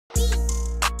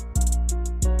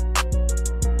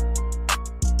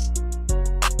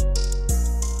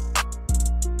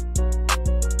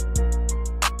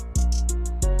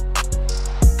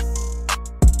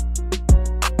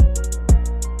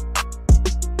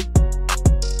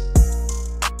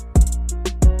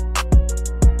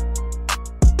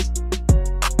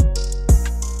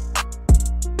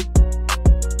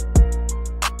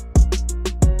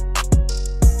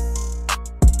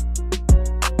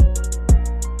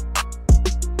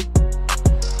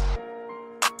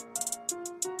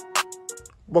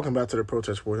Welcome back to the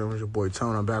Protest Sports. I'm your boy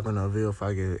Tony. I'm back on the video if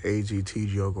I get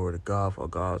AGTG or go to God for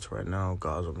Gods right now.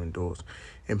 Gods of endorse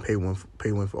and pay one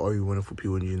for all you wonderful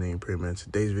people in your name. Pretty much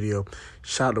today's video.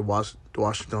 Shout out to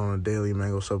Washington on a daily.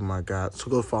 Man, go sub my guys. So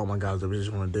go follow my guys that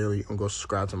just on a daily and go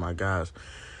subscribe to my guys.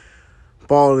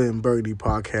 Ballin Burgundy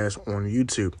podcast on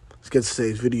YouTube. Let's get to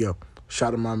today's video. Shout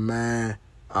out to my man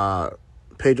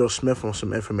Pedro Smith on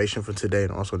some information for today,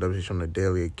 and also WC on the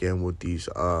daily again with these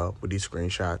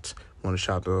screenshots. I want to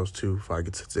shout out those two before I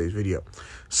get to today's video.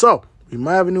 So we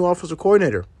might have a new offensive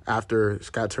coordinator after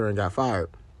Scott Turner got fired.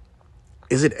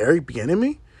 Is it Eric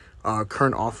Bieniemy,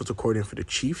 current offensive coordinator for the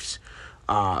Chiefs?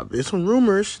 There's some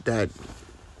rumors that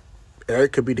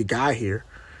Eric could be the guy here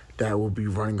that will be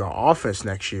running our offense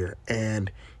next year,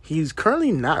 and he's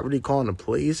currently not really calling the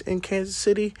plays in Kansas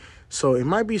City, so it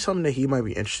might be something that he might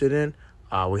be interested in.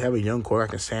 We have a young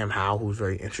quarterback in Sam Howell who's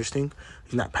very interesting.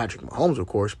 He's not Patrick Mahomes, of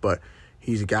course, but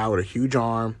he's a guy with a huge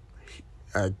arm,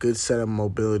 a good set of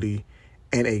mobility,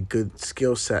 and a good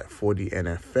skill set for the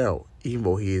NFL, even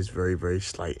though he is very, very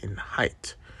slight in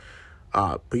height.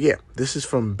 But yeah, this is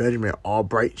from Benjamin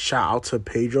Albright. Shout out to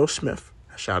Pedro Smith.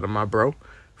 Shout out to my bro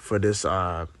for this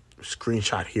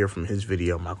screenshot here from his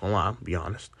video. I'm not going to lie, be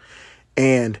honest.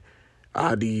 And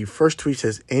the first tweet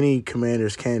says, any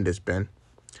Commanders candidates, Ben?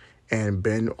 And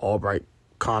Ben Albright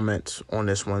comments on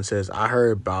this one, says, I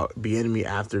heard about Bieniemy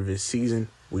after this season.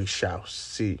 We shall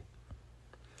see.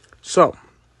 So,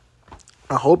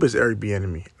 I hope it's Eric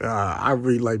Bieniemy. I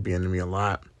really like Bieniemy a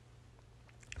lot.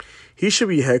 He should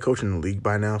be head coach in the league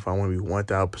by now, if I want to be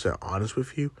 1,000% honest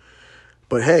with you.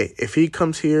 But hey, if he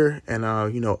comes here and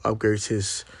upgrades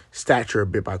his stature a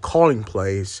bit by calling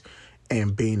plays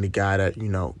and being the guy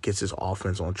that gets his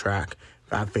offense on track,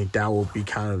 I think that will be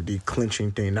kind of the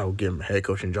clinching thing that will give him a head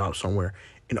coaching job somewhere.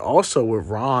 And also with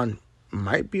Ron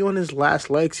might be on his last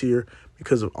legs here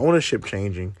because of ownership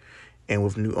changing. And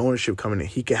with new ownership coming in,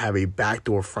 he could have a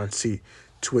backdoor front seat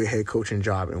to a head coaching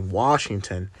job in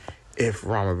Washington if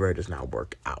Ron Rivera does not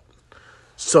work out.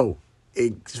 So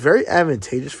it's very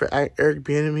advantageous for Eric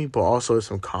Bieniemy, but also there's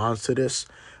some cons to this.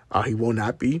 He will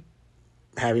not be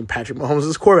having Patrick Mahomes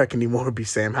as quarterback anymore. It'll be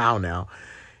Sam Howell now.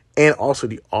 And also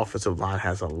the offensive line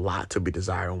has a lot to be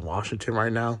desired in Washington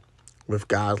right now, with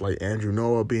guys like Andrew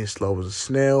Noah being slow as a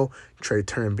snail, Trey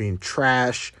Turner being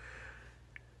trash,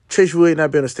 Chase Williams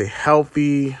not being able to stay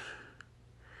healthy,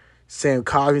 Sam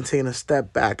Cosmi taking a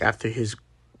step back after his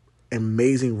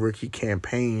amazing rookie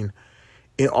campaign,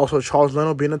 and also Charles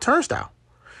Leno being a turnstile.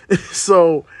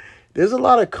 So there's a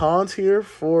lot of cons here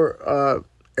for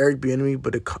Eric Bieniemy,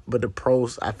 but the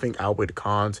pros, I think, outweigh the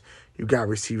cons. You got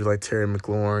receivers like Terry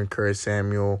McLaurin, Curtis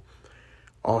Samuel,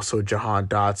 also Jahan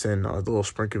Dotson, a little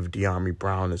sprinkle of De'Ami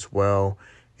Brown as well.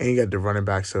 And you got the running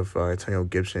backs of Antonio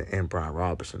Gibson and Brian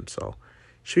Robinson. So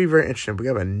should be very interesting. We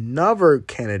have another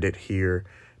candidate here.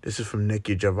 This is from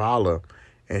Nikki Javala,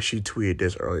 and she tweeted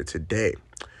this earlier today.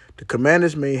 The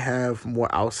Commanders may have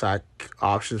more outside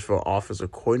options for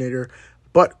offensive coordinator,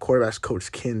 but quarterbacks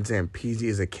coach Ken Zampeze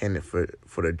is a candidate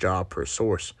for the job per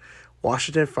source.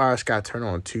 Washington fired Scott Turner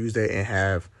on Tuesday and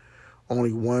have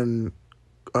only one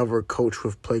other coach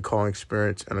with play calling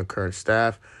experience in the current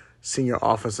staff, senior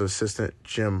offensive assistant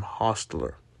Jim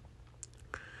Hostler.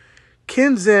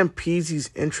 Ken Zampese's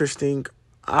interesting.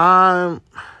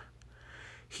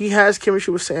 He has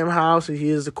chemistry with Sam Howell, so he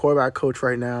is the quarterback coach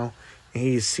right now, and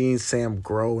he's seen Sam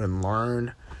grow and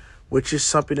learn, which is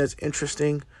something that's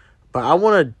interesting. But I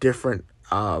want a different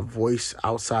voice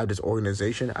outside this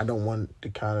organization. I don't want to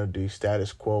kind of do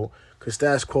status quo, because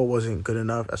status quo wasn't good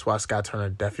enough. That's why Scott Turner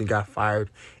definitely got fired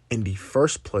in the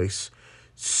first place.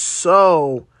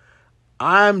 So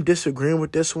I'm disagreeing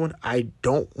with this one. I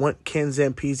don't want Ken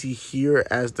Zampeze here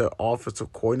as the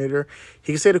offensive coordinator.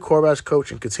 He can stay the quarterback's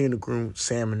coach and continue to groom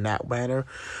Sam in that manner.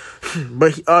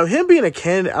 But him being a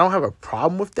candidate, I don't have a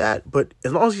problem with that. But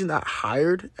as long as he's not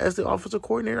hired as the offensive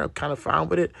coordinator, I'm kind of fine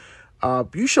with it.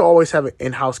 You should always have an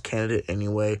in-house candidate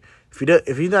anyway.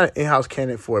 If he's not an in-house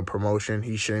candidate for a promotion,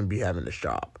 he shouldn't be having this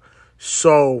job.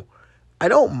 So I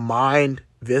don't mind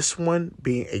this one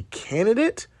being a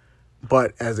candidate,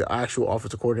 but as the actual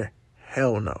offensive coordinator,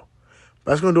 hell no.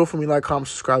 But that's going to do it for me. Like, comment,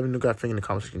 subscribe, and got thing in the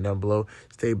comment section down below.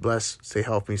 Stay blessed, stay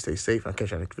healthy, stay safe, and I'll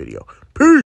catch you on the next video. Peace!